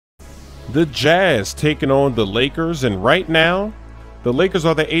The Jazz taking on the Lakers, and right now, the Lakers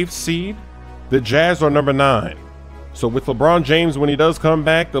are the 8th seed. The Jazz are number 9. So with LeBron James, when he does come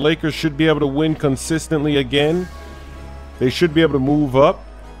back, the Lakers should be able to win consistently again. They should be able to move up.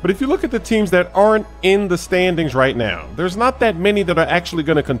 But if you look at the teams that aren't in the standings right now, there's not that many that are actually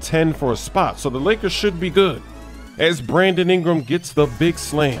going to contend for a spot. So the Lakers should be good. As Brandon Ingram gets the big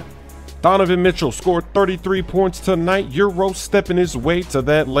slam. Donovan Mitchell scored 33 points tonight. Euro stepping his way to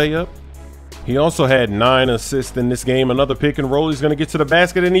that layup. He also had 9 assists in this game. Another pick and roll. He's going to get to the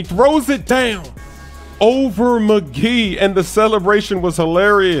basket and he throws it down over McGee, and the celebration was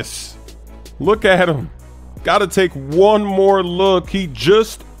hilarious. Look at him. Got to take one more look. He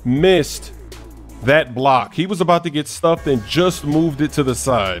just missed that block. He was about to get stuffed and just moved it to the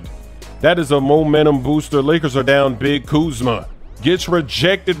side. That is a momentum booster. Lakers are down big. Kuzma gets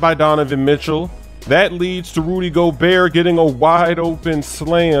rejected by Donovan Mitchell. That leads to Rudy Gobert getting a wide open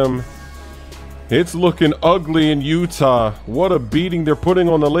slam. It's looking ugly in Utah. What a beating they're putting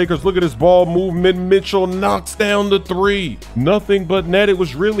on the Lakers. Look at his ball movement. Mitchell knocks down the 3. Nothing but net. It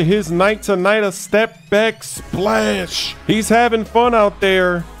was really his night tonight. A step back splash. He's having fun out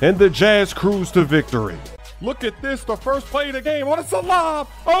there, and the Jazz cruise to victory. Look at this, the first play of the game. Oh, it's a lob.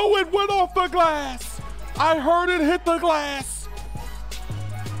 Oh, it went off the glass. I heard it hit the glass.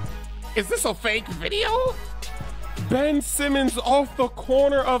 Is this a fake video? Ben Simmons off the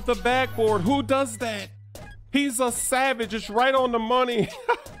corner of the backboard. Who does that? He's a savage. It's right on the money.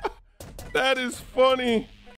 That is funny.